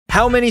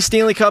How many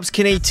Stanley Cups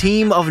can a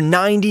team of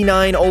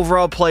 99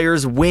 overall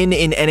players win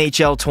in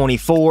NHL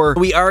 24?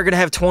 We are going to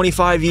have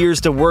 25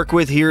 years to work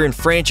with here in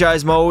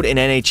franchise mode in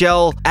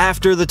NHL.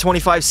 After the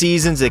 25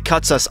 seasons, it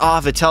cuts us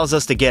off. It tells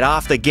us to get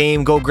off the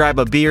game, go grab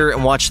a beer,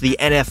 and watch the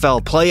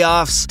NFL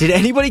playoffs. Did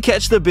anybody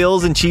catch the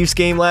Bills and Chiefs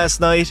game last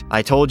night?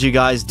 I told you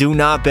guys, do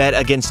not bet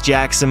against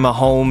Jackson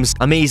Mahomes.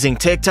 Amazing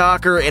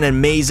TikToker and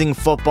amazing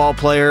football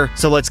player.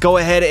 So let's go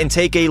ahead and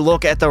take a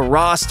look at the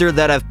roster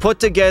that I've put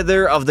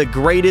together of the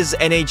greatest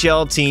NHL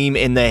team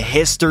in the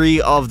history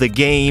of the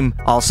game.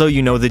 Also,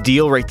 you know the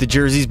deal, rate the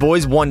jerseys,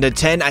 boys, 1 to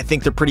 10. I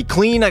think they're pretty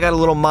clean. I got a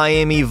little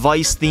Miami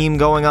Vice theme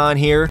going on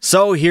here.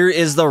 So here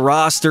is the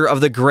roster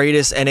of the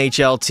greatest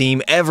NHL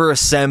team ever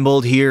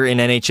assembled here in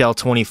NHL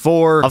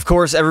 24. Of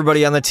course,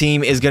 everybody on the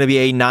team is going to be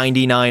a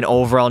 99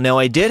 overall. Now,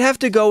 I did have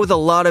to go with a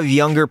lot of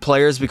younger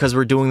players because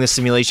we're doing this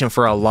simulation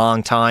for a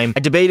long time.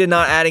 I debated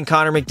not adding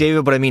Connor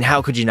McDavid, but I mean,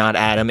 how could you not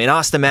add him? And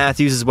Austin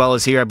Matthews as well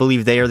as here. I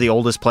believe they are the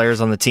oldest players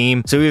on the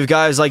team. So we have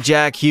guys like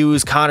Jack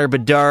Hughes, Connor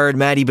Bedard,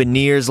 Matty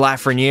Beniers,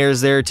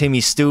 Lafreniere's there, Timmy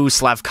Stu,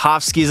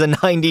 Slavkovsky's a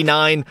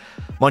 99.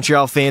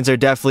 Montreal fans are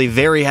definitely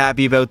very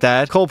happy about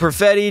that. Cole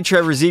Perfetti,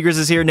 Trevor Zegras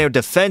is here now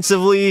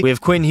defensively. We have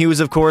Quinn Hughes,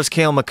 of course,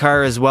 Cale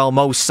Makar as well,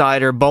 Mo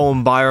Seider,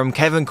 Bowen Byram,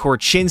 Kevin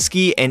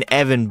Korchinski, and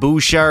Evan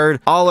Bouchard.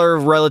 All are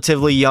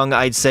relatively young,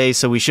 I'd say,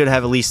 so we should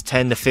have at least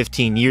 10 to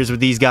 15 years with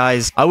these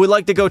guys. I would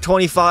like to go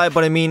 25,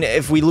 but I mean,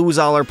 if we lose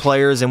all our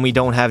players and we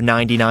don't have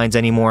 99s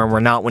anymore and we're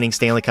not winning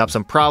Stanley Cups,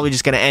 I'm probably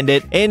just going to end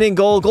it. And in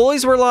goal,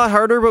 goalies were a lot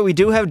harder, but we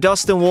do have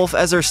Dustin Wolf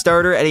as our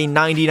starter at a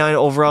 99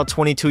 overall,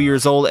 22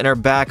 years old, and our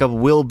backup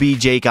will be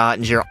Jake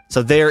Ottinger.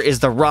 So there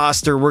is the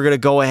roster. We're going to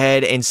go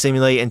ahead and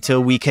simulate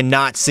until we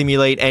cannot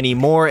simulate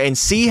anymore and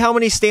see how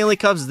many Stanley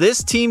Cups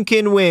this team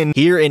can win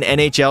here in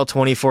NHL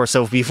 24.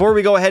 So before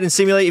we go ahead and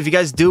simulate, if you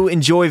guys do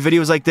enjoy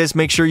videos like this,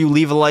 make sure you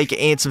leave a like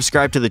and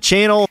subscribe to the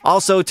channel.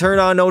 Also, turn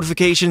on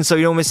notifications so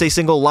you don't miss a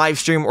single live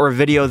stream or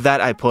video that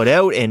I put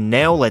out. And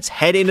now let's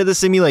head into the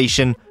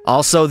simulation.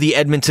 Also, the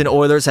Edmonton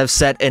Oilers have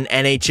set an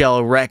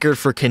NHL record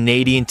for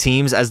Canadian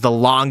teams as the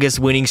longest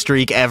winning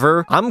streak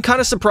ever. I'm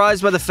kind of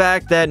surprised by the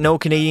fact that no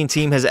Canadian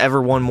team has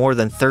ever won more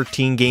than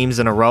 13 games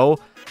in a row.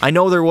 I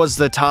know there was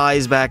the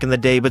ties back in the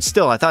day, but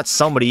still, I thought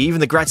somebody,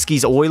 even the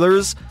Gretzky's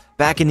Oilers,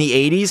 back in the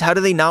 80s, how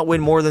do they not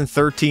win more than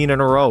 13 in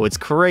a row? It's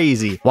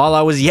crazy. While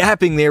I was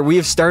yapping there, we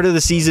have started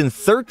the season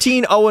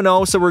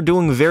 13-0-0, so we're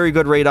doing very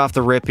good right off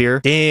the rip here.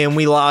 Damn,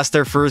 we lost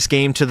our first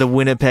game to the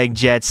Winnipeg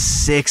Jets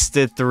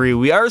 6-3.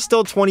 We are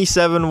still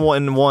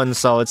 27-1,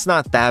 so it's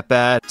not that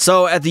bad.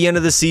 So at the end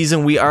of the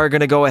season, we are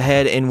going to go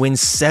ahead and win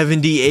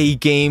 78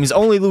 games,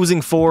 only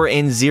losing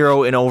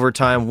 4-0 in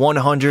overtime,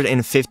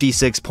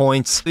 156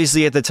 points.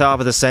 Obviously at the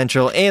top of the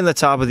Central and the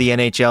top of the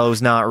NHL, it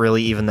was not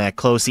really even that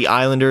close. The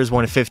Islanders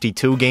won 52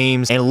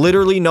 games, and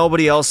literally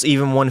nobody else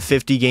even won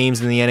 50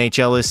 games in the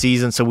NHL this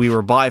season, so we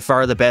were by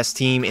far the best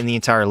team in the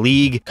entire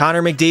league.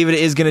 Connor McDavid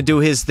is going to do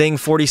his thing,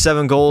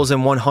 47 goals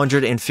and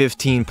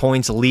 115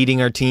 points,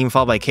 leading our team,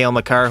 followed by Cale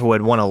Makar, who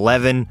had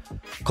 111.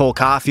 Cole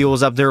Caulfield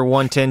was up there,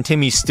 110.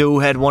 Timmy Stu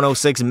had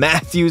 106.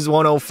 Matthews,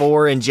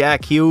 104. And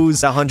Jack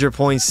Hughes,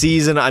 100-point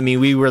season. I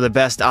mean, we were the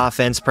best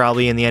offense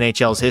probably in the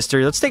NHL's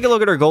history. Let's take a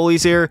look at our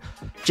goalies here.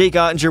 Jake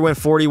Ottinger went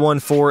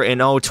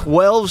 41-4-0,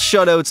 12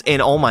 shutouts,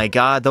 and oh my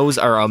god, those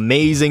are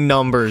amazing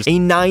numbers. A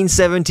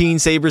 917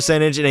 save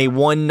percentage and a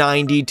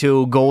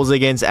 192 goals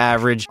against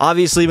average.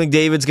 Obviously,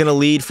 McDavid's going to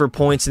lead for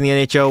points in the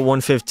NHL,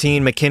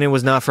 115. McKinnon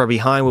was not far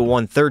behind with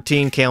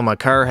 113. Cale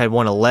Makar had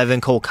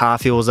 111. Cole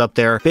Caulfield was up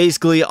there.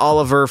 Basically, all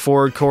of our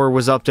forward core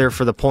was up there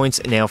for the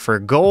points. Now for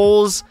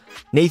goals,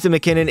 Nathan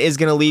McKinnon is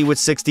going to lead with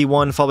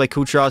 61, followed by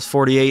Kucherov's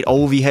 48,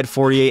 Ovi had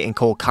 48, and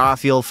Cole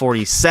Caulfield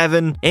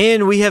 47.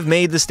 And we have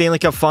made the Stanley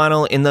Cup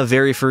final in the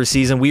very first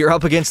season. We are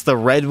up against the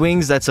Red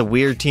Wings. That's a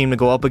weird team to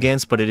go up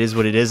against, but it is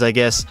what it is, I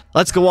guess.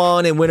 Let's go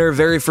on and win our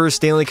very first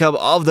Stanley Cup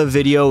of the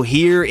video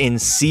here in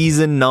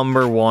season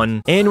number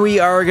 1. And we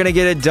are going to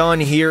get it done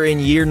here in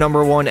year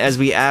number 1 as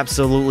we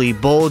absolutely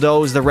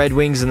bulldoze the Red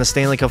Wings in the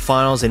Stanley Cup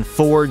finals in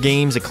 4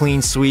 games, a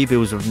clean sweep. It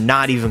was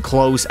not even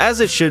close, as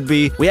it should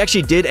be. We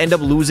actually did end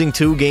up losing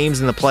 2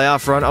 games in the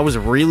playoff run. I was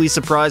really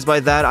surprised by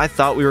that. I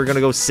thought we were going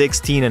to go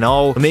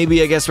 16-0.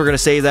 Maybe I guess we're going to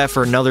save that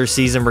for another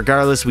season.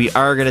 Regardless, we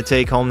are going to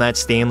take home that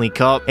Stanley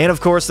Cup. And of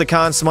course, the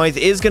Conn Smythe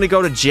is going to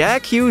go to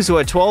Jack Hughes, who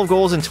had 12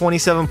 goals and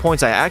 27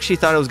 points. I actually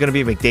thought it was going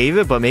to be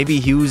McDavid, but maybe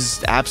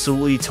Hughes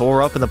absolutely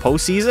tore up in the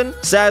postseason.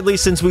 Sadly,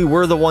 since we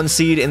were the 1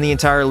 seed in the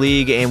entire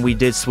league and we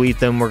did sweep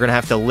them, we're going to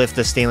have to lift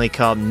the Stanley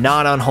Cup,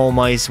 not on home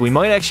ice. We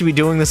might actually be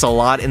doing this a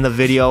lot in the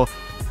video,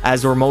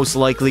 as we're most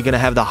likely going to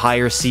have the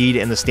higher seed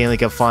in the Stanley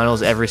Cup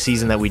Finals every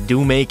season that we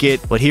do make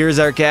it. But here's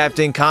our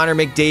captain, Connor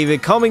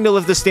McDavid, coming to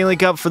lift the Stanley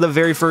Cup for the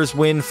very first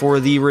win for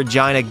the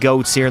Regina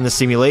Goats here in the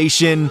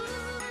simulation.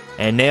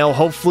 And now,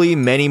 hopefully,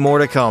 many more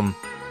to come.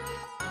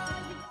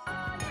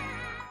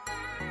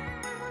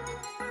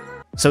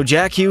 So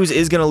Jack Hughes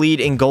is going to lead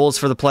in goals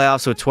for the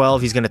playoffs with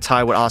 12. He's going to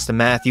tie with Austin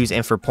Matthews,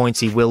 and for points,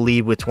 he will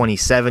lead with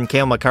 27.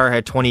 Cale Makar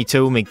had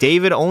 22.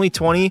 McDavid only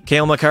 20.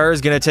 Cale Makar is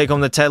going to take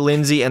home the Ted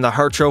Lindsay and the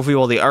Hart Trophy,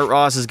 while the Art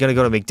Ross is going to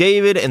go to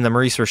McDavid, and the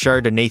Maurice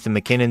Richard to Nathan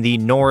MacKinnon. The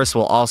Norris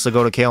will also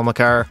go to Cale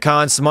Makar.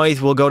 Conn Smythe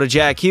will go to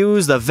Jack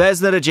Hughes. The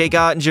Vezina to Jake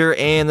Ottinger,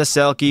 and the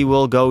Selke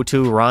will go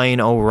to Ryan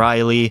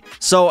O'Reilly.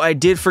 So I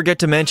did forget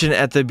to mention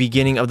at the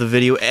beginning of the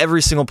video,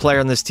 every single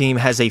player on this team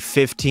has a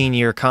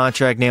 15-year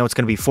contract. Now it's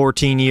going to be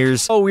 14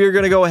 years. So we are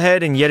going to go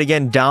ahead and yet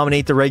again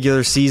dominate the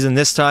regular season,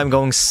 this time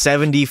going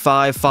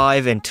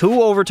 75-5 and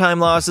 2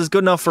 overtime losses,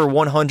 good enough for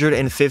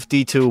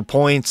 152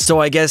 points. So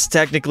I guess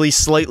technically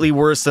slightly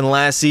worse than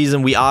last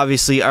season. We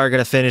obviously are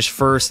going to finish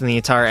first in the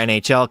entire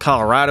NHL.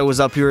 Colorado was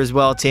up here as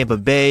well, Tampa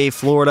Bay,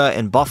 Florida,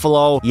 and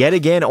Buffalo. Yet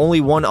again,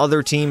 only one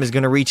other team is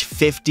going to reach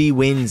 50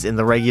 wins in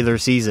the regular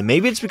season.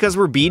 Maybe it's because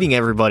we're beating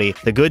everybody.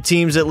 The good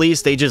teams, at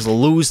least, they just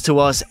lose to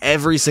us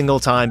every single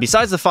time,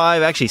 besides the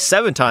 5, actually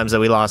 7 times that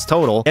we lost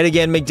total. And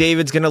again,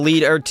 McDavid's going to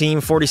lead our team,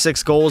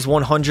 46 goals,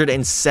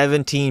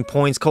 117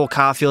 points. Cole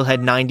Caulfield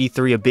had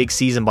 93, a big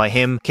season by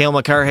him. Cale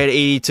Makar had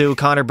 82.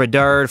 Connor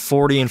Bedard,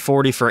 40 and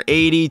 40 for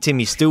 80.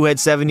 Timmy Stu had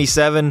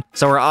 77.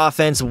 So our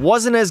offense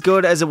wasn't as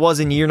good as it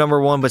was in year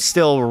number 1, but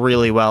still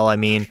really well. I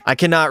mean, I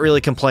cannot really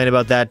complain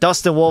about that.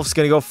 Dustin Wolf's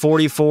going to go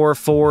 44,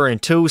 4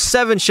 and 2,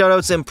 7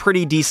 shutouts, and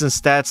pretty decent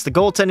stats. The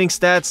goaltending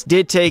stats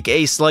did take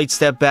a slight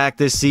step back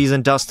this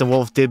season. Dustin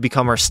Wolf did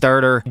become our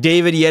starter.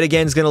 David yet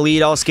again is going to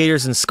lead all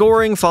skaters in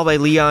scoring, followed by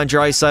Leon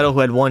Draisaitl, who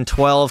had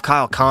 112.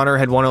 Kyle Connor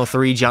had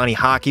 103. Johnny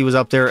Hockey was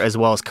up there, as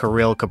well as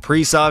Kirill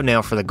Kaprizov.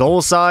 Now for the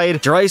goal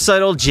side,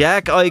 Draisaitl,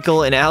 Jack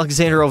Eichel, and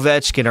Alexander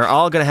Ovechkin are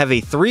all going to have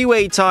a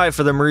 3-way tie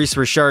for the Maurice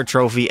Richard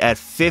Trophy at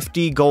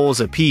 50 goals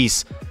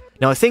apiece.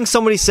 Now, I think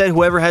somebody said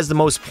whoever has the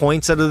most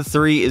points out of the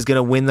 3 is going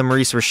to win the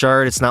Maurice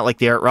Richard. It's not like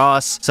the Art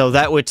Ross. So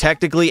that would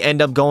technically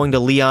end up going to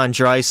Leon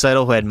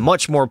Draisaitl, who had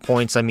much more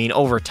points. I mean,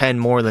 over 10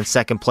 more than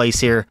second place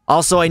here.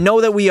 Also, I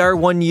know that we are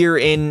 1 year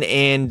in,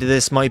 and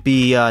this might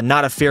be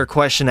not a fair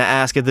question to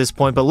ask at this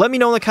point, but let me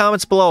know in the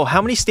comments below,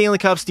 how many Stanley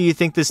Cups do you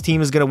think this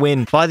team is going to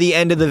win by the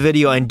end of the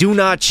video? And do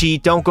not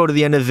cheat. Don't go to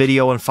the end of the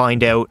video and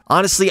find out.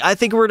 Honestly, I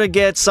think we're going to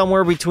get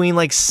somewhere between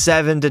like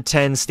 7 to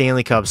 10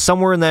 Stanley Cups.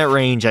 Somewhere in that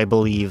range, I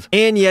believe.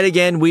 And yet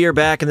again, we are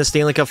back in the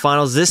Stanley Cup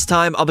Finals, this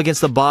time up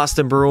against the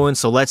Boston Bruins.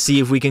 So let's see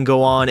if we can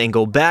go on and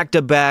go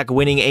back-to-back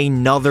winning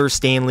another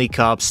Stanley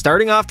Cup.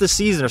 Starting off the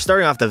season, or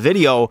starting off the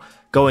video,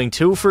 going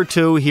 2 for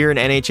 2 here in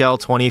NHL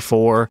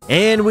 24.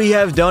 And we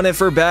have done it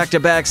for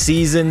back-to-back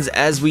seasons,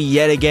 as we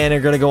yet again are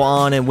going to go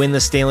on and win the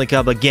Stanley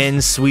Cup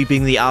again,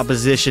 sweeping the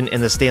opposition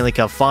in the Stanley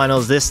Cup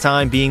Finals, this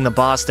time being the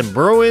Boston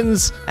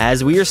Bruins,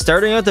 as we are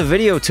starting out the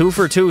video 2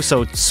 for 2.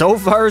 So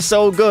far,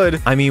 so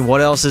good. I mean,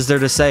 what else is there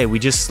to say? We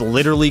just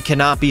literally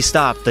cannot be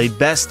stopped. The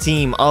best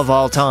team of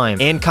all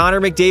time. And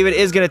Connor McDavid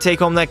is going to take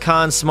home that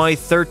Conn Smythe,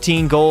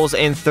 13 goals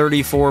and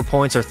 34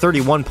 points, or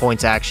 31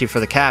 points actually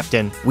for the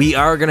captain. We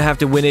are going to have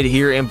to win it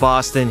here in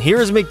Boston.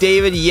 Here's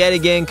McDavid yet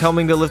again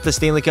coming to lift the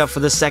Stanley Cup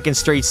for the 2nd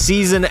straight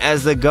season,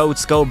 as the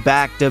GOATs go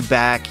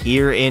back-to-back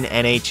here in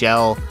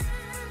NHL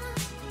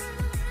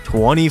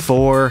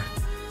 24.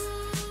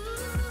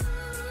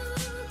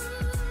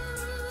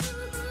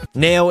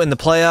 Now, in the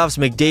playoffs,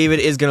 McDavid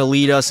is going to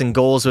lead us in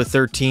goals with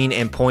 13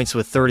 and points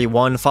with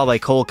 31, followed by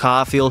Cole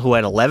Caulfield, who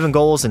had 11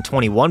 goals and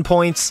 21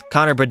 points.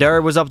 Connor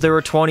Bedard was up there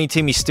with 20.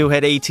 Timmy Stu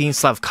had 18.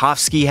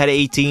 Slavkovsky had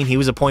 18. He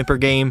was a point per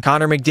game.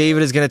 Connor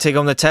McDavid is going to take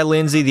home the Ted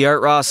Lindsay, the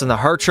Art Ross, and the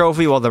Hart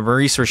Trophy, while the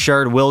Maurice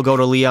Richard will go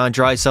to Leon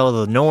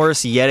Draisaitl, the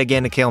Norris, yet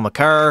again to Cale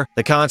Makar.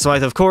 The Conn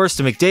Smythe, of course,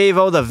 to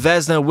McDavid. The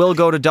Vezina will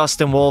go to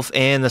Dustin Wolf,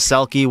 and the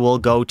Selke will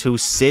go to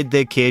Sid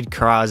the Kid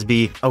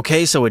Crosby.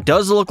 Okay, so it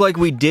does look like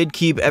we did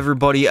keep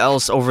everybody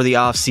else over the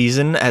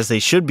offseason, as they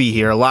should be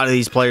here. A lot of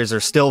these players are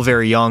still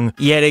very young.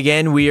 Yet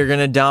again, we are going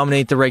to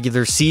dominate the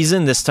regular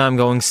season, this time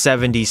going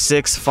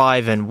 76,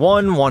 5 and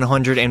 1,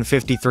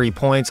 153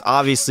 points.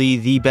 Obviously,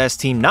 the best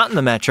team, not in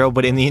the Metro,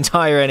 but in the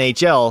entire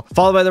NHL.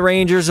 Followed by the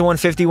Rangers, who won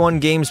 51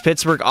 games.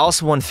 Pittsburgh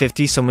also won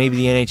 50, so maybe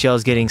the NHL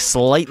is getting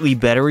slightly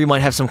better. We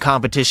might have some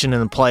competition in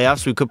the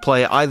playoffs. We could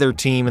play either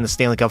team in the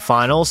Stanley Cup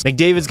Finals.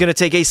 McDavid's going to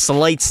take a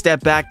slight step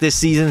back this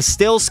season,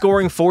 still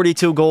scoring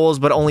 42 goals,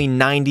 but only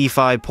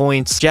 95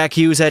 points. Jack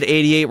Hughes had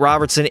 88,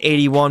 Robertson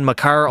 81,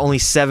 Makar only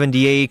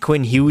 78,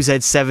 Quinn Hughes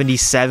had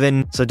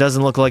 77, so it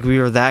doesn't look like we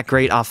were that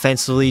great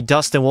offensively.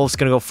 Dustin Wolf's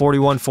going to go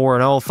 41, 4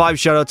 and 0, 5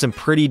 shutouts and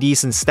pretty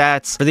decent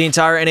stats. For the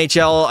entire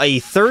NHL, a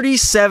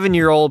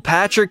 37-year-old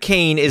Patrick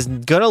Kane is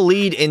going to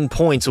lead in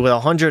points with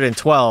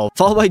 112,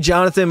 followed by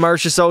Jonathan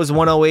Marchessault's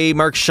 108.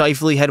 Mark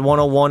Scheifele had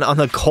 101. On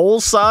the Cole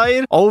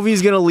side,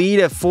 Ovi's going to lead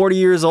at 40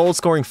 years old,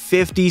 scoring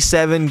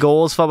 57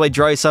 goals, followed by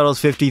Draisaitl's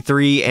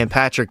 53 and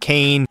Patrick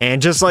Kane.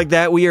 And just like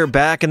that, we are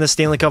back back in the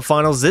Stanley Cup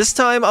Finals, this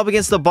time up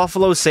against the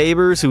Buffalo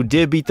Sabres, who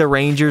did beat the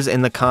Rangers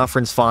in the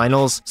conference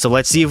finals. So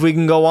let's see if we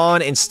can go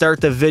on and start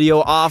the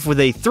video off with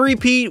a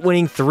three-peat,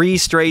 winning 3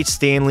 straight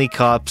Stanley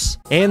Cups.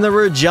 And the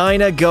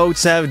Regina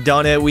Goats have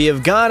done it. We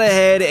have gone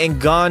ahead and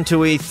gone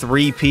to a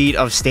three-peat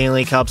of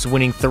Stanley Cups,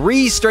 winning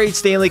 3 straight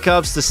Stanley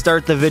Cups to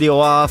start the video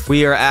off.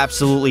 We are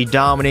absolutely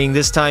dominating,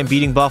 this time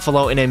beating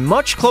Buffalo in a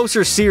much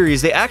closer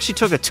series. They actually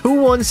took a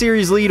 2-1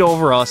 series lead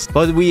over us,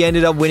 but we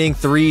ended up winning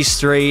 3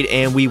 straight,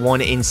 and we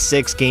won in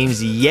 6 games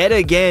yet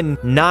again.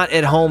 Not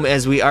at home,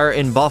 as we are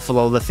in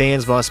Buffalo. The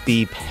fans must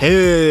be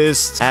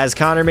pissed, as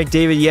Connor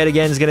McDavid yet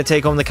again is going to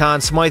take home the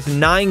Conn Smythe.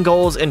 9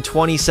 goals and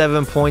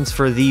 27 points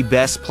for the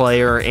best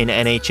player in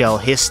NHL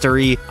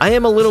history. I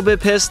am a little bit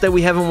pissed that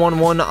we haven't won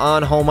one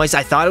on home ice.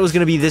 I thought it was going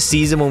to be this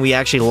season when we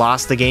actually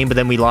lost the game, but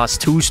then we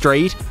lost 2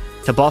 straight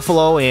to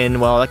Buffalo, and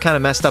well, that kind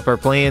of messed up our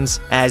plans.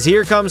 As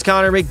here comes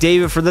Connor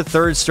McDavid for the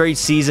 3rd straight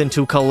season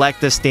to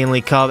collect the Stanley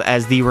Cup,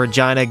 as the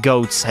Regina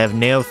Goats have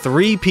now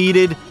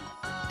three-peated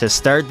to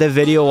start the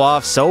video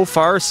off. So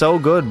far, so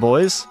good,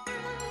 boys.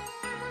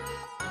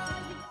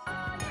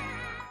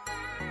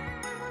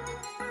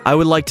 I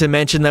would like to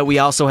mention that we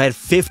also had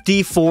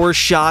 54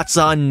 shots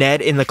on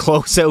net in the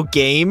closeout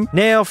game.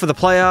 Now, for the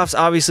playoffs,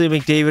 obviously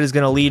McDavid is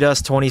going to lead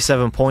us,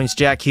 27 points.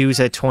 Jack Hughes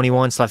had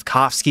 21,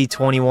 Slafkovsky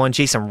 21,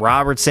 Jason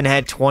Robertson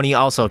had 20,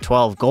 also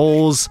 12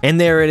 goals. And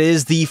there it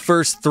is, the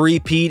first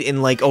three-peat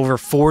in like over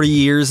 40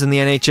 years in the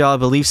NHL, I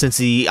believe, since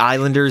the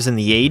Islanders in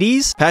the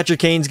 80s.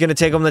 Patrick Kane's going to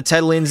take home the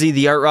Ted Lindsay,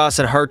 the Art Ross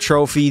and Hart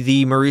Trophy.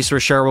 The Maurice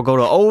Richard will go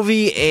to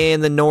Ovi,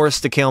 and the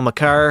Norris to Cale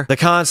Makar. The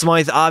Conn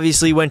Smythe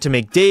obviously went to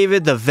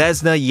McDavid. The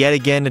Vezina yet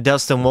again to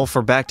Dustin Wolf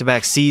for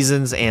back-to-back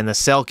seasons, and the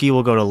Selke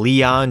will go to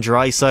Leon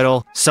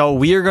Draisaitl. So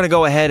we are going to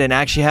go ahead and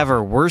actually have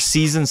our worst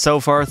season so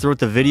far throughout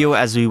the video,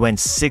 as we went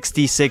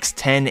 66,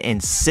 10,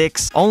 and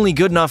 6. Only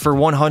good enough for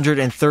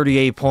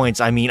 138 points.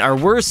 I mean, our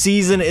worst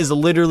season is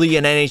literally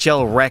an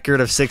NHL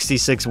record of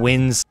 66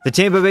 wins. The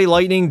Tampa Bay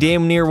Lightning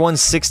damn near won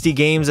 60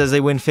 games as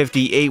they win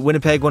 58.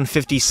 Winnipeg won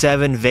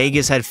 57.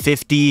 Vegas had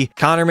 50.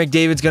 Connor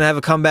McDavid's going to have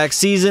a comeback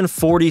season,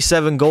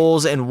 47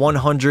 goals and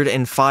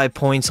 105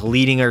 points,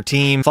 leading our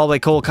team. Followed by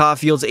Cole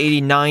Caulfield's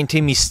 89.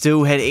 Timmy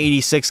Stu had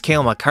 86.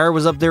 Cale Makar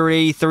was up there with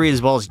 83,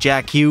 as well as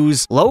Jack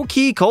Hughes.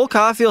 Low-key, Cole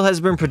Caulfield has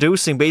been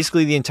producing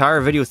basically the entire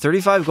video.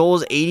 35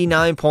 goals,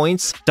 89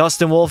 points.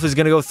 Dustin Wolf is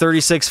going to go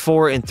 36,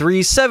 4, and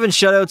 3. 7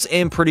 shutouts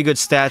and pretty good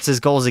stats. His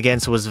goals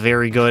against was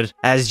very good.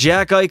 As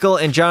Jack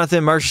Eichel and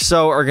Jonathan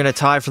Marchessault are going to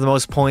tie for the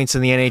most points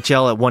in the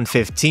NHL at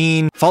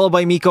 115. Followed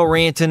by Mikko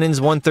Rantanen's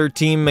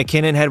 113.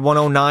 McKinnon had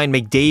 109.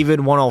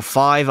 McDavid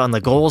 105 on the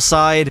goal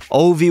side.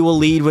 Ovi will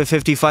lead with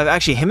 55.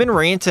 Actually, him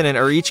and Rantanen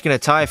are each going to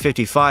tie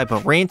 55,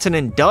 but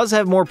Rantanen does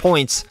have more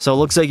points, so it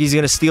looks like he's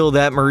going to steal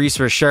that. Maurice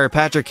Richard.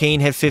 Patrick Kane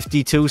had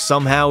 52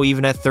 somehow,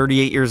 even at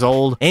 38 years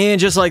old. And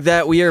just like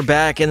that, we are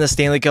back in the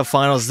Stanley Cup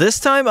Finals, this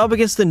time up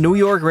against the New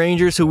York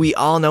Rangers, who we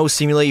all know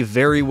simulate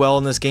very well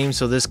in this game,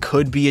 so this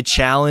could be a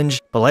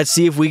challenge. But let's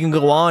see if we can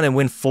go on and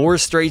win 4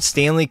 straight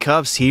Stanley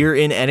Cups here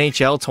in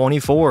NHL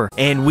 24.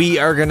 And we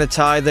are going to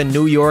tie the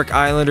New York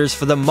Islanders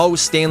for the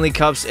most Stanley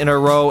Cups in a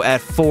row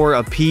at 4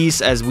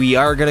 apiece, as we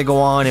are going to go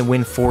on and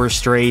win 4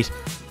 straight.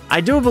 I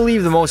do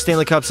believe the most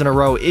Stanley Cups in a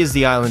row is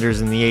the Islanders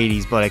in the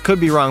 80s, but I could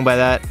be wrong by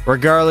that.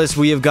 Regardless,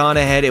 we have gone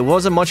ahead. It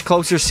was a much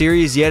closer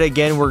series. Yet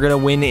again, we're going to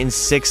win in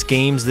 6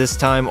 games, this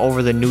time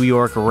over the New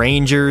York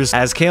Rangers,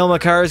 as Cale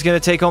Makar is going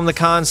to take home the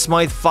Conn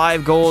Smythe.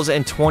 5 goals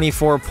and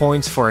 24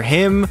 points for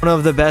him. One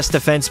of the best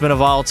defensemen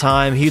of all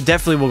time. He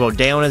definitely will go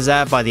down as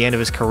that by the end of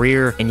his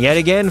career. And yet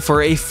again,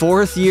 for a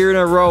 4th year in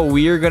a row,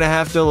 we are going to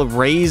have to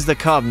raise the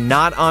cup,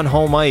 not on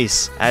home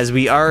ice, as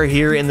we are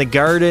here in the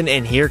Garden.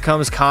 And here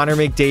comes Connor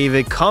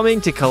McDavid coming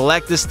to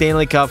collect the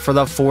Stanley Cup for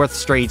the 4th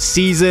straight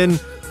season,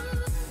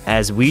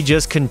 as we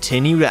just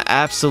continue to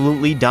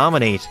absolutely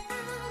dominate.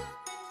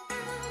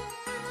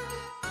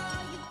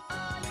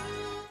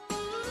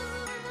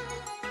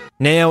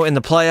 Now, in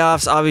the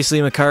playoffs,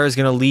 obviously Makar is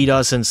going to lead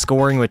us in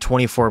scoring with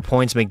 24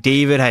 points.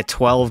 McDavid had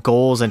 12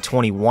 goals and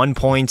 21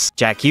 points.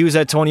 Jack Hughes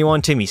had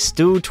 21. Timmy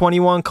Stu,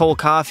 21. Cole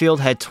Caulfield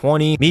had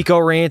 20. Mikko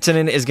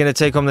Rantanen is going to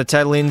take home the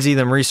Ted Lindsay,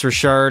 the Maurice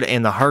Richard,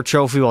 and the Hart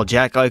Trophy, while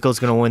Jack Eichel is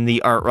going to win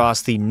the Art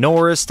Ross, the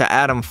Norris to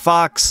Adam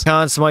Fox.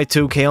 Conn Smythe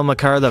to Cale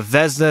Makar, the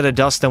Vezina to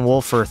Dustin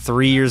Wolf for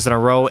 3 years in a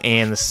row,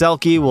 and the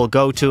Selke will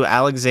go to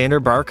Alexander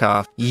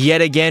Barkov.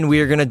 Yet again,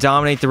 we are going to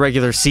dominate the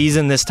regular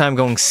season, this time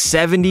going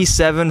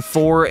 77,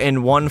 4, and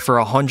 1 for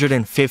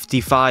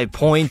 155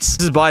 points.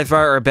 This is by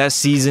far our best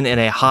season in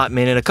a hot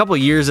minute, a couple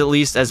years at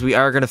least, as we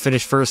are going to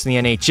finish first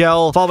in the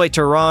NHL. Followed by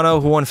Toronto,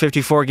 who won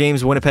 54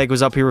 games. Winnipeg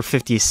was up here with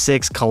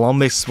 56.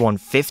 Columbus won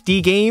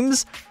 50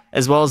 games,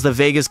 as well as the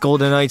Vegas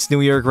Golden Knights,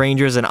 New York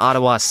Rangers, and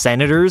Ottawa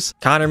Senators.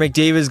 Connor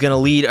McDavid is going to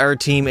lead our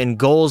team in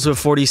goals with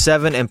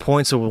 47 and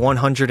points with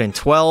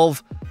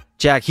 112.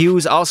 Jack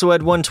Hughes also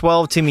had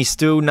 112. Timmy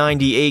Stu,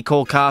 98.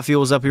 Cole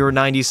Caulfield was up here with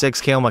 96.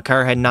 Cale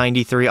Makar had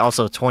 93,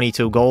 also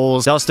 22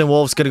 goals. Dustin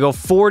Wolf's going to go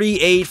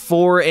 48,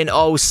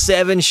 4-0,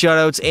 7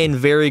 shutouts, and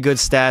very good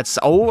stats.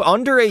 Oh,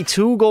 under a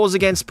 2 goals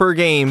against per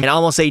game, and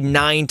almost a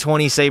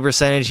 .920 save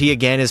percentage. He,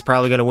 again, is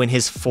probably going to win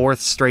his 4th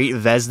straight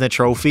Vezina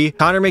trophy.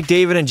 Connor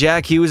McDavid and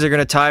Jack Hughes are going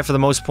to tie for the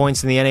most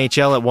points in the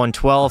NHL at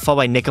 112, followed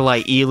by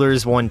Nikolai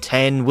Ehlers,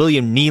 110.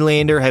 William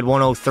Nylander had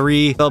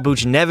 103. Vel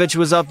Buchnevich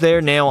was up there.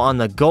 Now on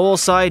the goal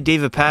side,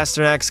 David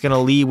Pasternak's going to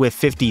lead with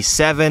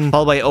 57,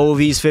 followed by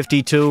Ovi's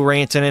 52,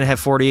 Rantanen had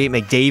 48,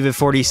 McDavid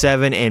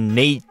 47, and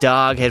Nate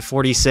Dogg had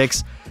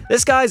 46.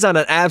 This guy's on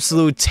an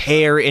absolute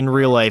tear in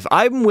real life.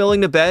 I'm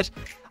willing to bet,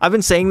 I've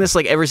been saying this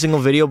like every single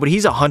video, but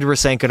he's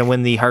 100% going to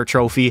win the Hart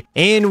Trophy.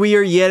 And we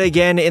are yet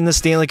again in the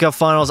Stanley Cup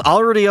Finals.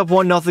 Already up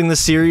 1-0 this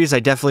series. I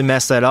definitely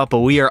messed that up, but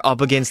we are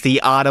up against the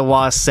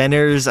Ottawa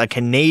Senators, a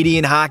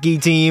Canadian hockey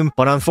team.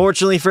 But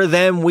unfortunately for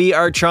them, we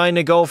are trying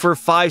to go for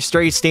 5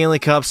 straight Stanley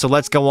Cups, so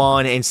let's go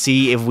on and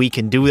see if we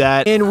can do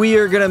that. And we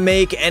are going to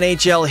make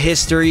NHL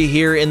history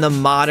here in the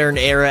modern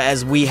era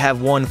as we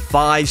have won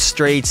 5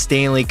 straight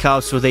Stanley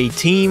Cups with a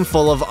team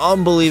full of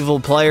unbelievable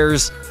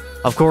players.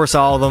 Of course,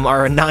 all of them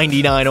are a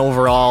 99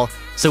 overall,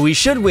 so we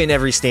should win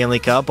every Stanley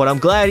Cup, but I'm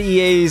glad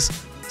EA's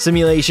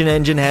simulation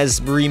engine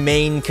has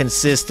remained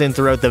consistent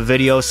throughout the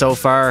video so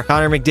far.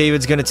 Connor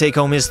McDavid's going to take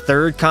home his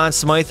 3rd Conn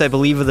Smythe, I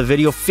believe, of the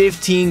video.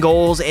 15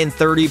 goals and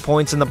 30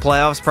 points in the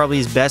playoffs. Probably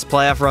his best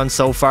playoff run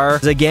so far.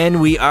 Again,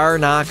 we are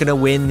not going to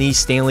win the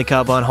Stanley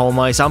Cup on home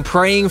ice. I'm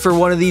praying for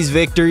one of these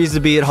victories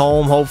to be at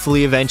home,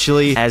 hopefully,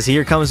 eventually. As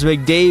here comes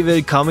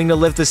McDavid coming to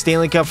lift the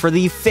Stanley Cup for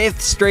the 5th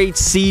straight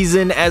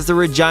season, as the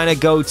Regina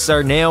Goats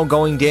are now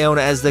going down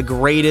as the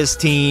greatest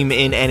team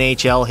in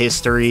NHL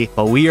history.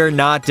 But we are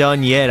not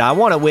done yet. I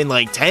want to win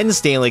like 10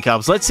 Stanley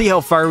Cups. Let's see how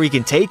far we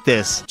can take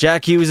this.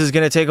 Jack Hughes is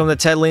going to take home the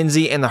Ted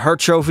Lindsay and the Hart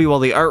Trophy, while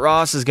the Art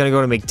Ross is going to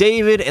go to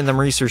McDavid, and the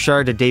Maurice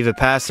Richard to David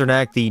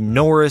Pastrnak, the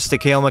Norris to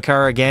Cale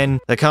Makar again,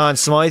 the Conn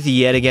Smythe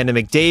yet again to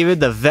McDavid,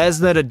 the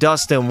Vezina to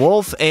Dustin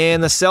Wolf,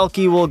 and the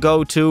Selke will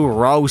go to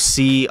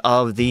Rossi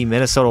of the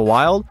Minnesota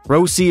Wild.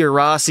 Rossi or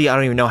Rossi, I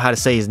don't even know how to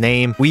say his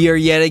name. We are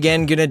yet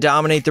again going to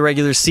dominate the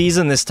regular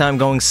season, this time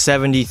going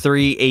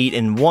 73,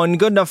 8-1,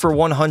 good enough for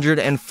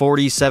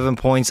 147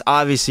 points.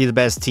 Obviously the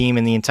best team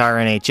in the entire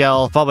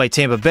NHL, followed by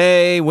Tampa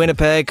Bay,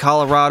 Winnipeg,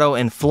 Colorado,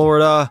 and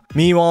Florida.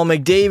 Meanwhile,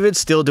 McDavid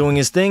still doing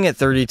his thing at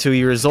 32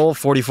 years old,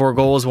 44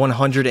 goals,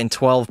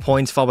 112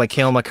 points, followed by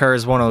Cale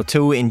Makar's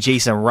 102 and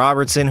Jason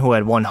Robertson, who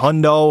had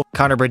 100.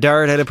 Connor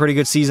Bedard had a pretty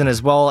good season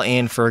as well.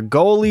 And for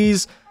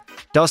goalies,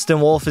 Dustin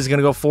Wolf is going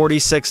to go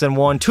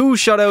 46-1, 2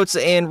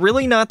 shutouts, and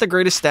really not the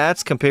greatest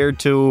stats compared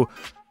to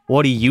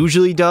what he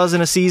usually does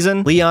in a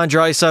season. Leon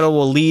Draisaitl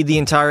will lead the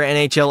entire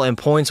NHL in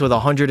points with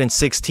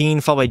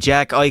 116, followed by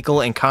Jack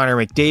Eichel and Connor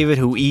McDavid,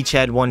 who each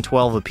had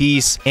 112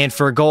 apiece. And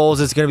for goals,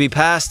 it's going to be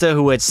Pasta,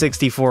 who had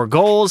 64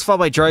 goals, followed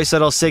by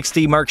Draisaitl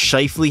 60, Mark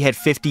Scheifele had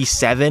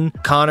 57,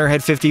 Connor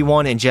had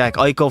 51, and Jack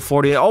Eichel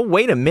 40. Oh,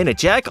 wait a minute,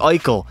 Jack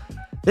Eichel.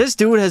 This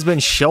dude has been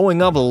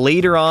showing up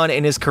later on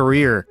in his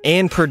career.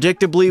 And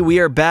predictably, we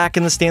are back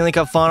in the Stanley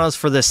Cup Finals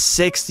for the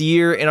 6th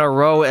year in a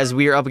row as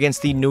we are up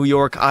against the New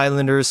York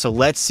Islanders. So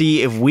let's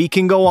see if we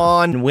can go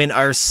on and win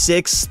our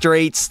 6th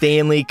straight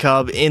Stanley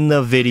Cup in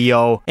the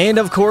video. And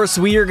of course,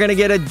 we are going to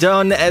get it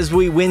done as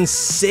we win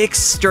 6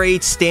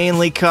 straight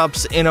Stanley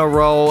Cups in a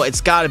row.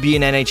 It's got to be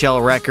an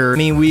NHL record. I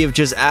mean, we have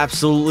just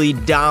absolutely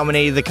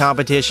dominated the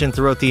competition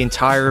throughout the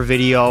entire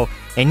video.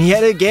 And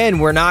yet again,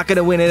 we're not going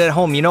to win it at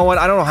home. You know what?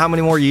 I don't know how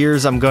many more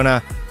years I'm going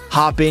to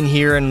hop in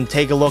here and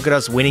take a look at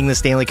us winning the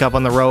Stanley Cup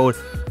on the road.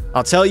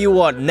 I'll tell you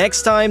what,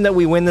 next time that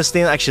we win the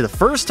Stanley... Actually, the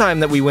first time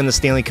that we win the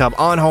Stanley Cup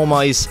on home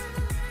ice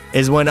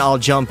is when I'll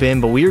jump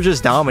in. But we are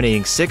just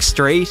dominating 6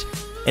 straight.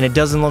 And it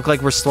doesn't look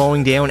like we're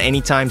slowing down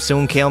anytime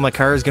soon. Cale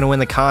Makar is going to win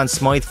the Conn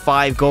Smythe,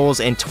 5 goals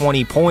and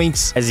 20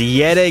 points. As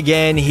yet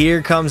again,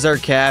 here comes our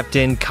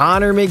captain,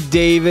 Connor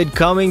McDavid,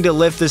 coming to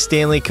lift the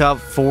Stanley Cup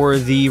for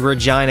the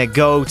Regina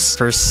Goats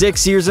for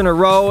 6 years in a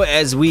row,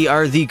 as we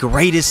are the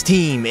greatest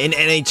team in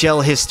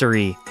NHL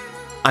history.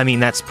 I mean,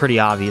 that's pretty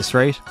obvious,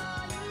 right?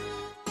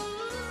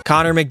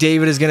 Connor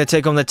McDavid is going to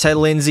take home the Ted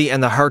Lindsay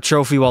and the Hart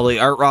Trophy, while the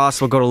Art Ross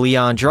will go to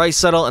Leon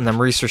Draisaitl, and the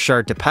Maurice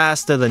Richard to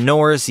Pasta, the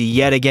Norris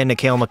yet again to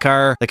Cale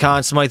Makar. The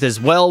Conn Smythe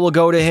as well will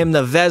go to him,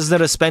 the Vezina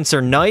to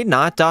Spencer Knight,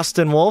 not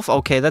Dustin Wolf.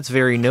 Okay, that's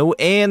very new.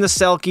 And the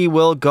Selke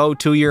will go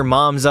to your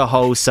mom's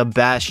Aho,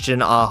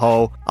 Sebastian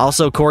Aho.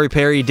 Also, Corey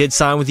Perry did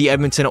sign with the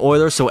Edmonton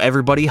Oilers, so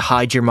everybody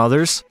hide your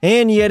mothers.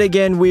 And yet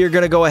again, we are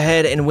going to go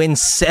ahead and win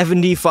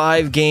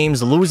 75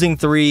 games, losing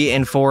 3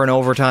 and 4 in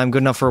overtime,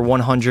 good enough for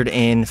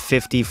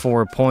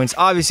 154 points.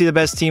 Obviously the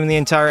best team in the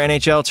entire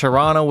NHL.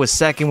 Toronto was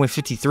second with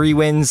 53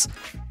 wins.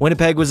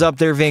 Winnipeg was up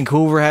there.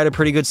 Vancouver had a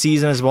pretty good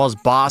season, as well as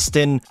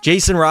Boston.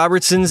 Jason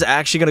Robertson's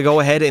actually going to go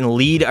ahead and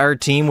lead our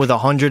team with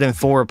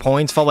 104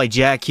 points, followed by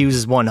Jack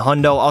Hughes'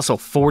 100, also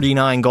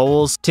 49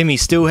 goals. Timmy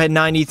Stu had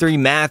 93.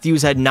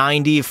 Matthews had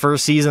 90.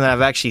 First season that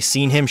I've actually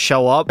seen him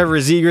show up. Trevor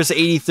Zegras,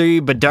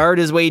 83. Bedard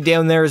is way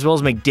down there, as well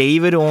as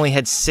McDavid, who only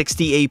had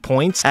 68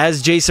 points.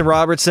 As Jason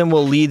Robertson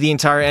will lead the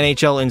entire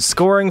NHL in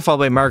scoring, followed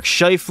by Mark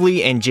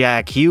Scheifele and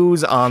Jack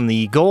Hughes on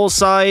the goal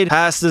side.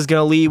 Pasta's going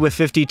to lead with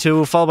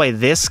 52, followed by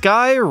this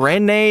guy,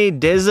 Rene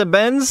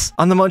Desabens.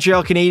 On the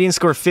Montreal Canadiens,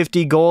 scored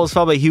 50 goals,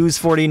 followed by Hughes,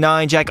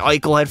 49. Jack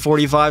Eichel had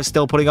 45,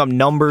 still putting up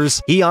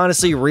numbers. He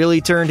honestly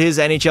really turned his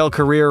NHL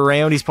career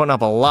around. He's putting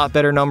up a lot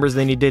better numbers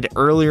than he did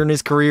earlier in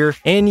his career.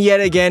 And yet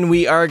again,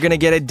 we are going to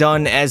get it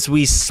done as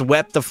we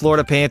swept the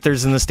Florida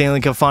Panthers in the Stanley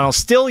Cup Finals.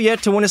 Still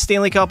yet to win a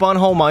Stanley Cup on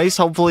home ice.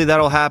 Hopefully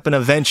that'll happen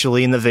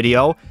eventually in the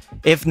video.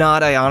 If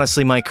not, I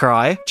honestly might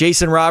cry.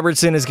 Jason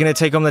Robertson is going to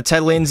take home the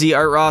Ted Lindsay,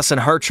 Art Ross, and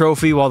Hart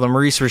Trophy, while the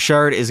Maurice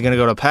Richard is going to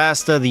go to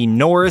Pasta. The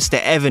Norris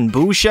to Evan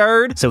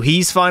Bouchard. So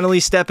he's finally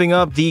stepping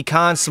up. The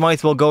Conn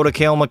Smythe will go to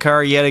Cale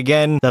Makar yet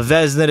again. The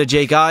Vezina to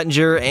Jake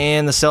Ottinger,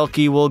 and the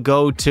Selke will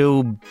go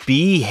to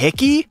B.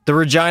 Hickey. The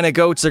Regina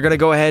Goats are going to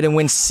go ahead and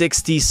win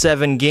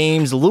 67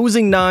 games,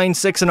 losing 9,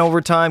 6 in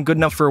overtime. Good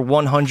enough for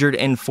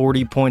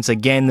 140 points.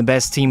 Again, the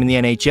best team in the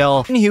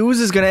NHL. And Hughes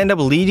is going to end up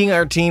leading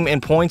our team in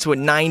points with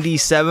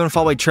 97,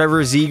 followed by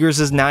Trevor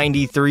Zegras'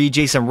 93.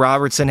 Jason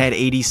Robertson had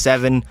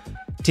 87.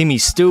 Timmy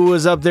Stu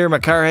was up there.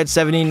 Makar had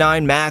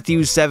 79.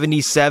 Matthews,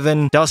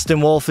 77.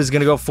 Dustin Wolf is going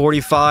to go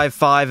 45,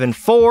 5 and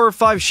 4.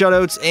 5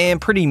 shutouts and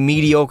pretty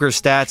mediocre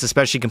stats,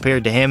 especially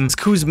compared to him.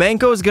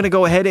 Kuzmenko is going to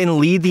go ahead and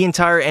lead the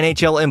entire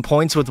NHL in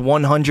points with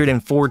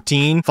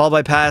 114, followed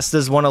by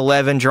Pasta's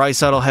 111.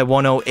 Draisaitl had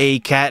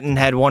 108. Catton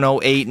had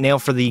 108. Nail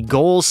for the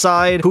goal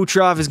side.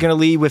 Kucherov is going to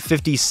lead with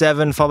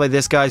 57, followed by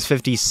this guy's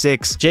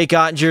 56. Jake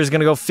Ottinger is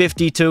going to go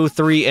 52,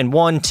 3 and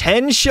 1.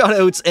 10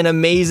 shutouts and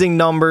amazing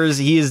numbers.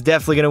 He is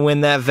definitely going to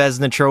win that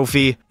Vezina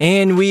Trophy.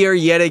 And we are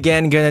yet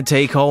again going to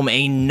take home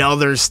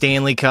another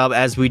Stanley Cup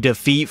as we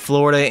defeat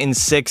Florida in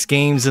 6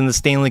 games in the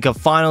Stanley Cup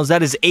Finals.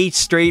 That is 8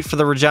 straight for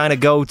the Regina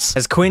Goats.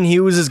 As Quinn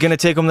Hughes is going to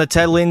take home the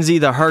Ted Lindsay,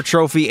 the Hart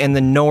Trophy, and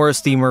the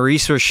Norris. The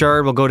Maurice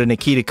Richard will go to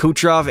Nikita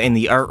Kucherov, and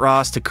the Art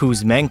Ross to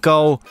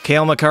Kuzmenko.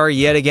 Cale Makar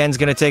yet again is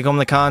going to take home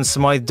the Conn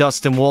Smythe.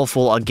 Dustin Wolf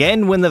will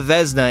again win the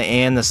Vezina,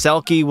 and the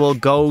Selke will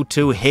go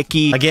to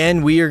Hickey.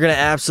 Again, we are going to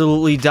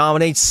absolutely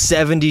dominate.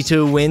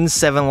 72 wins,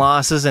 7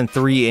 losses, and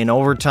 3 in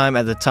overtime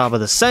at the top of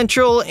the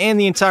Central, and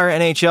the entire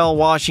NHL.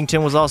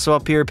 Washington was also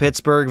up here,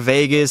 Pittsburgh,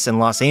 Vegas, and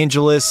Los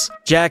Angeles.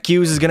 Jack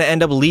Hughes is going to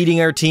end up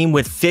leading our team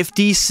with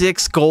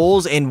 56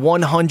 goals and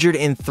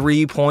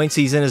 103 points.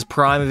 He's in his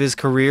prime of his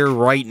career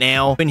right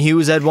now. And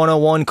Hughes had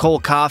 101, Cole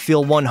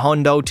Caulfield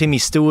 100, Timmy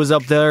Stu was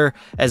up there,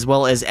 as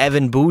well as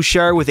Evan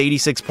Bouchard with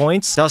 86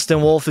 points.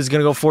 Dustin Wolf is going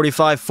to go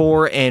 45,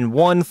 4 and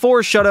 1,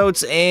 4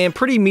 shutouts, and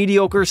pretty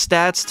mediocre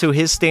stats to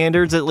his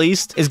standards at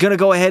least. Is going to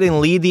go ahead and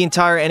lead the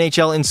entire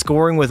NHL in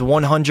scoring with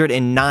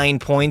 109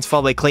 points,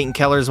 followed by Clayton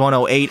Keller's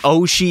 108.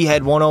 Oshie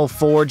had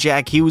 104.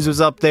 Jack Hughes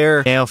was up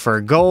there. Now for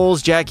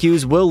goals, Jack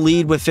Hughes will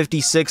lead with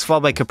 56,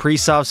 followed by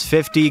Kaprizov's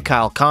 50.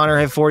 Kyle Connor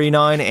had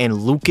 49, and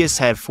Lucas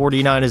had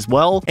 49 as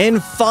well.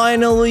 And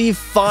finally,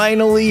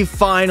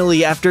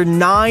 after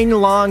 9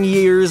 long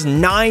years,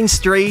 9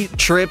 straight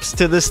trips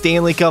to the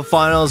Stanley Cup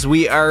Finals,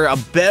 we are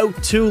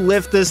about to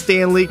lift the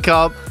Stanley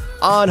Cup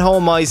on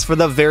home ice for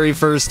the very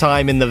first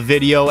time in the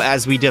video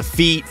as we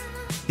defeat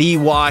the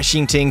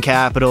Washington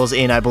Capitals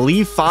in, I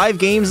believe, 5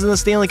 games in the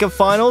Stanley Cup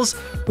Finals.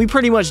 We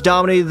pretty much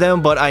dominated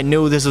them, but I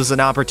knew this was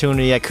an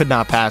opportunity I could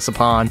not pass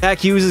upon. Jack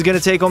Hughes is going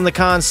to take home the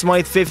Conn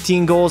Smythe,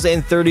 15 goals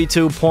and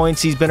 32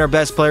 points. He's been our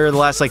best player the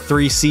last,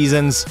 3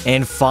 seasons.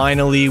 And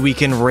finally, we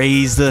can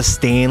raise the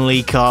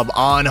Stanley Cup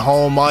on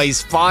home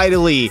ice.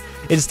 Finally!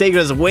 It's taken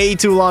us way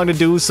too long to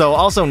do so.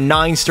 Also,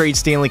 9 straight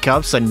Stanley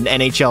Cups, an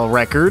NHL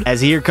record. As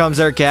here comes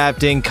our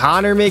captain,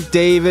 Connor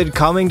McDavid,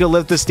 coming to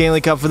lift the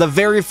Stanley Cup for the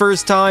very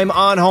first time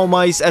on home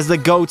ice as the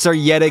Goats are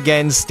yet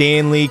again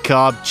Stanley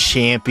Cup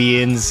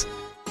champions.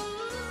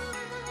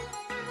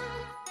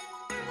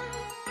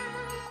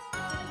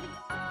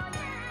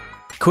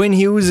 Quinn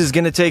Hughes is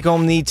going to take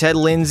home the Ted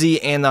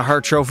Lindsay and the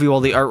Hart Trophy, while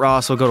the Art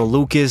Ross will go to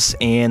Lucas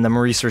and the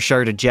Maurice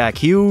Richard to Jack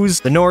Hughes.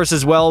 The Norris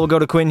as well will go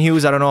to Quinn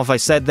Hughes. I don't know if I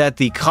said that.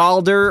 The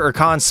Calder, or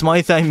Conn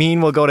Smythe,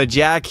 will go to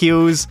Jack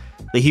Hughes.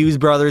 The Hughes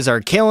brothers are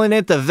killing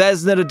it. The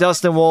Vezina to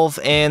Dustin Wolf,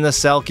 and the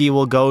Selke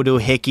will go to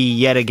Hickey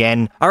yet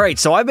again. Alright,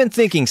 so I've been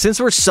thinking, since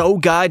we're so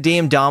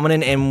goddamn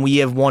dominant and we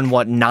have won,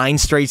 9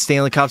 straight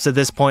Stanley Cups at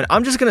this point,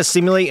 I'm just going to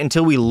simulate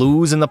until we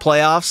lose in the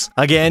playoffs.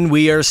 Again,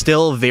 we are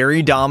still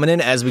very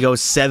dominant as we go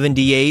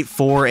 78,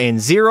 4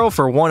 and 0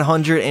 for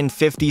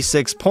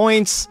 156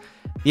 points.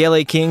 The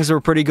LA Kings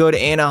were pretty good.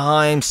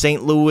 Anaheim,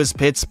 St. Louis,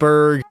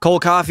 Pittsburgh. Cole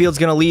Caulfield's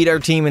going to lead our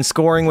team in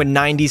scoring with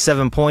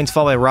 97 points,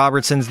 followed by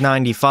Robertson's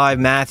 95.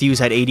 Matthews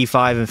had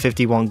 85 and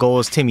 51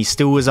 goals. Timmy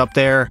Stu is up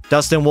there.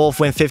 Dustin Wolf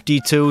went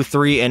 52,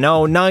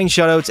 3-0, 9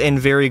 shutouts, and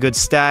very good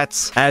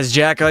stats. As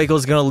Jack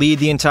Eichel's going to lead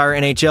the entire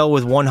NHL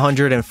with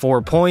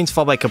 104 points,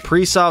 followed by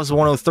Kaprizov's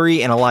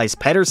 103 and Elias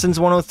Pettersson's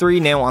 103.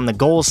 Now on the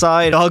goal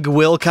side, Doug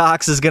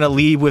Wilcox is going to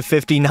lead with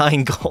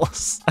 59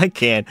 goals. I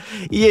can't.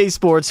 EA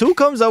Sports, who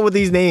comes up with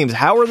these names?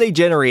 How are they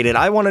generated?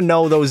 I want to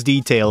know those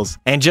details.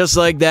 And just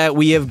like that,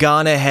 we have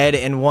gone ahead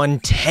and won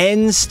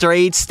 10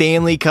 straight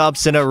Stanley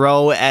Cups in a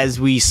row as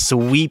we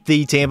sweep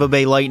the Tampa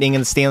Bay Lightning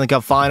in the Stanley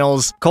Cup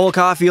Finals. Cole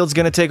Caulfield's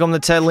going to take home the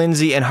Ted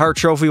Lindsay and Hart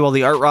Trophy, while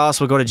the Art Ross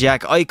will go to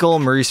Jack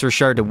Eichel, Maurice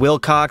Richard to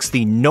Wilcox,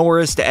 the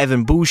Norris to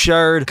Evan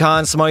Bouchard,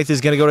 Conn Smythe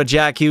is going to go to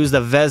Jack Hughes,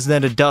 the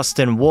Vezina to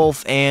Dustin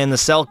Wolf, and the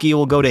Selke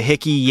will go to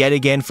Hickey yet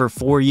again for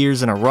 4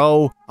 years in a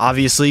row.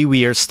 Obviously,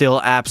 we are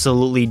still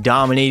absolutely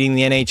dominating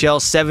the NHL,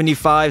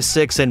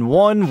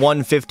 75-6-1,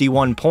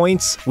 151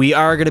 points. We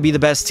are going to be the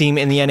best team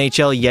in the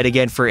NHL yet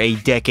again for a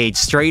decade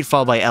straight,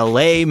 followed by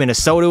LA,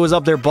 Minnesota was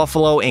up there,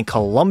 Buffalo, and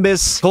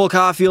Columbus. Cole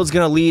Caulfield's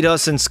going to lead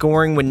us in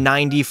scoring with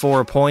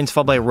 94 points,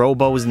 followed by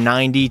Robo's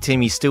 90,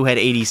 Timmy Stu had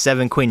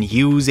 87, Quinn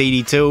Hughes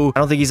 82. I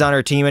don't think he's on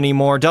our team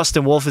anymore.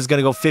 Dustin Wolf is going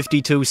to go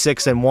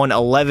 52-6-1,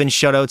 11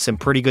 shutouts, and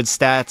pretty good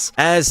stats.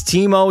 As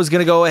Timo is going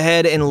to go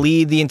ahead and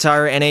lead the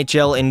entire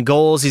NHL in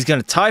goals. He's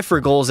going to tie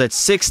for goals at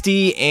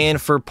 60,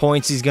 and for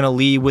points, he's going to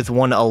lead with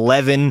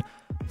 111.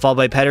 Followed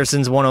by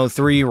Pettersson's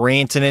 103,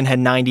 Rantanen had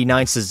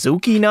 99,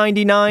 Suzuki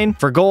 99.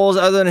 For goals,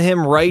 other than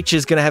him, Reich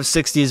is going to have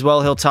 60 as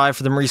well. He'll tie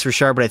for the Maurice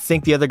Richard, but I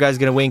think the other guy's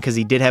going to win because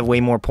he did have way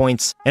more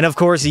points. And of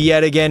course,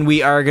 yet again,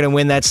 we are going to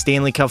win that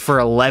Stanley Cup for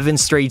 11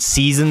 straight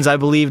seasons, I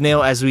believe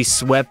now, as we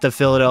swept the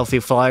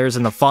Philadelphia Flyers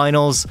in the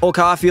finals. Cole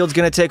Caulfield's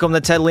going to take home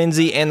the Ted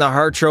Lindsay and the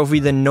Hart Trophy.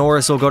 The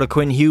Norris will go to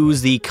Quinn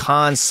Hughes, the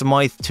Conn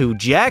Smythe to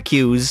Jack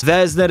Hughes,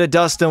 Vezina to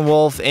Dustin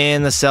Wolf,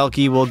 and the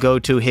Selke will go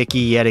to Hickey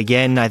yet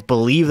again. I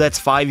believe that's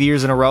 5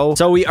 years in a row.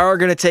 So we are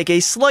going to take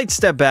a slight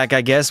step back,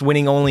 I guess,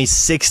 winning only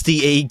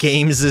 68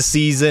 games this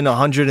season,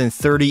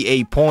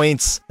 138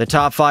 points. The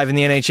top 5 in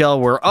the NHL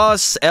were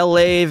us,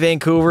 LA,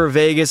 Vancouver,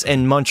 Vegas,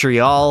 and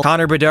Montreal.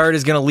 Connor Bedard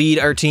is going to lead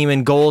our team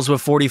in goals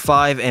with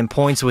 45 and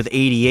points with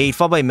 88,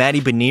 followed by Matty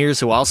Beniers,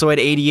 who also had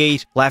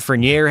 88.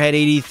 Lafreniere had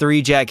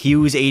 83, Jack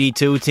Hughes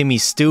 82, Timmy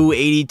Stu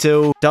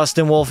 82.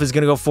 Dustin Wolf is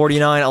going to go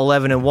 49,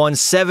 11-1,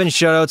 7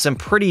 shutouts, and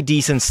pretty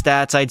decent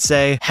stats, I'd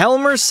say.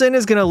 Helmerson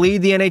is going to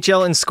lead the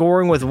NHL in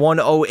scoring with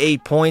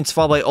 108 points,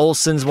 followed by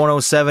Olsen's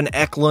 107,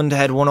 Eklund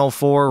had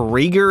 104,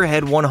 Rieger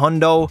had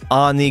 100.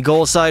 On the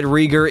goal side,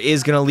 Rieger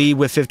is going to lead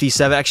with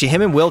 57. Actually,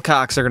 him and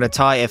Wilcox are going to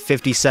tie at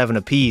 57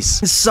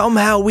 apiece.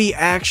 Somehow, we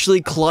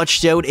actually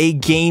clutched out a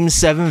Game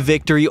 7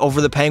 victory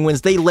over the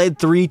Penguins. They led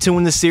 3-2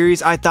 in the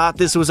series. I thought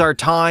this was our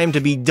time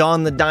to be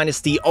done, the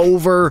dynasty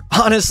over.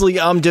 Honestly,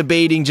 I'm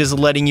debating just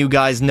letting you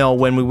guys know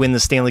when we win the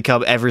Stanley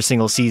Cup every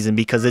single season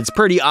because it's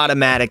pretty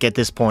automatic at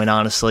this point,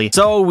 honestly.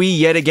 So we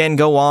yet again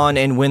go on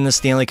and win the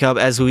Stanley Cup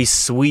as we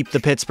sweep the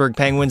Pittsburgh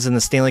Penguins in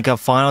the Stanley Cup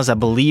Finals. I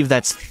believe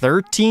that's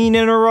 13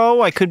 in a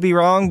row. I could be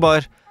wrong,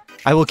 but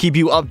I will keep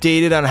you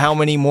updated on how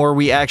many more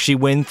we actually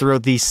win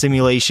throughout the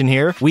simulation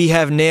here. We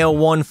have now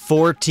won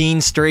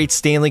 14 straight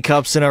Stanley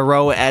Cups in a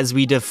row as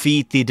we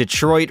defeat the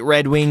Detroit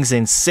Red Wings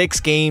in 6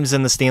 games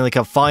in the Stanley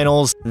Cup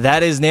Finals.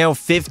 That is now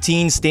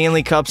 15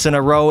 Stanley Cups in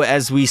a row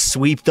as we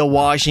sweep the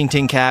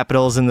Washington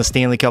Capitals in the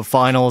Stanley Cup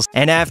Finals.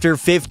 And after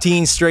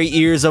 15 straight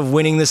years of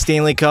winning the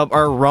Stanley Cup,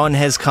 our run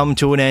has come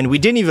to an end. We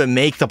didn't even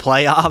make the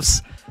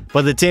playoffs,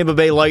 but the Tampa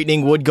Bay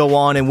Lightning would go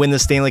on and win the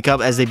Stanley Cup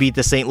as they beat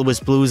the St. Louis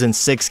Blues in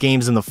 6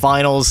 games in the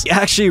finals. It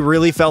actually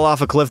really fell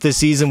off a cliff this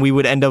season. We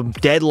would end up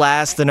dead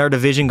last in our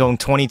division, going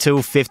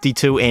 22,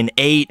 52, and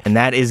 8. And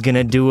that is going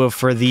to do it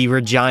for the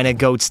Regina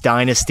Goats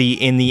dynasty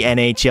in the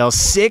NHL.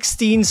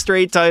 16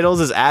 straight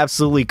titles is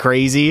absolutely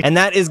crazy. And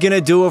that is going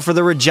to do it for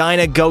the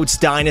Regina Goats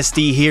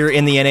dynasty here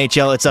in the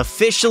NHL. It's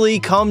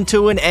officially come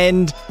to an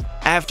end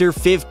after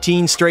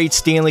 15 straight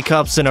Stanley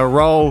Cups in a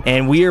row,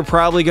 and we are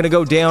probably going to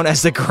go down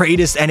as the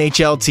greatest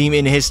NHL team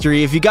in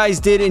history. If you guys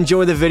did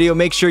enjoy the video,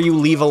 make sure you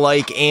leave a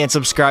like and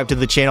subscribe to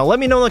the channel. Let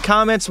me know in the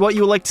comments what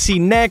you would like to see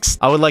next.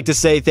 I would like to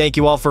say thank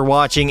you all for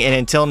watching, and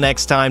until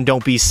next time,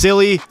 don't be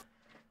silly.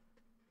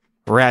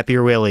 Wrap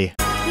your willy.